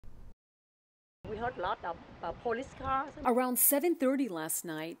heard a lot of police cars. Around 7:30 last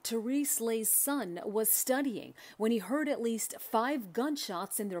night, Therese Lay's son was studying when he heard at least 5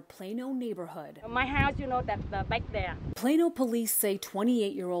 gunshots in their Plano neighborhood. My house, that back there. Plano police say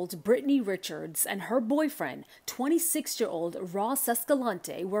 28-year-old Brittany Richards and her boyfriend, 26-year-old Ross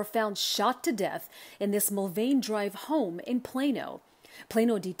Escalante, were found shot to death in this Mulvane Drive home in Plano.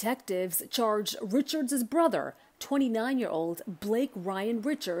 Plano detectives charged Richards' brother, 29-year-old Blake Ryan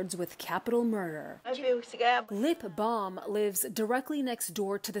Richards, with capital murder. I feel scared. Lip Baum lives directly next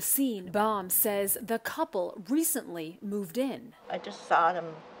door to the scene. Baum says the couple recently moved in. I just saw them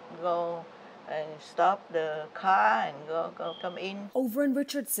go and stop the car and go come in. Over in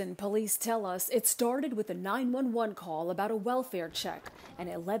Richardson, police tell us it started with a 911 call about a welfare check, and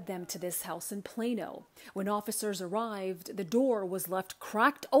it led them to this house in Plano. When officers arrived, the door was left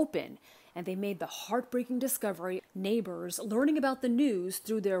cracked open, and they made the heartbreaking discovery, neighbors learning about the news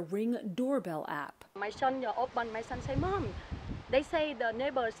through their Ring doorbell app. My son opened, my son said, Mom, they say the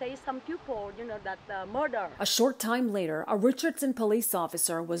neighbor say some people, that murder. A short time later, a Richardson police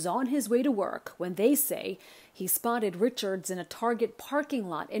officer was on his way to work when they say he spotted Richards in a Target parking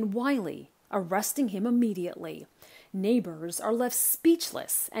lot in Wiley, arresting him immediately. Neighbors are left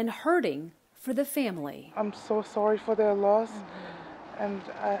speechless and hurting for the family. I'm so sorry for their loss, and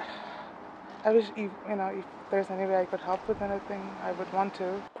I wish, if there's any way I could help with anything, I would want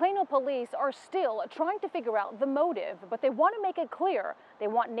to. Plano police are still trying to figure out the motive, but they want to make it clear. They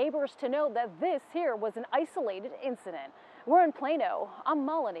want neighbors to know that this here was an isolated incident. We're in Plano. I'm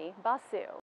Malini Basu.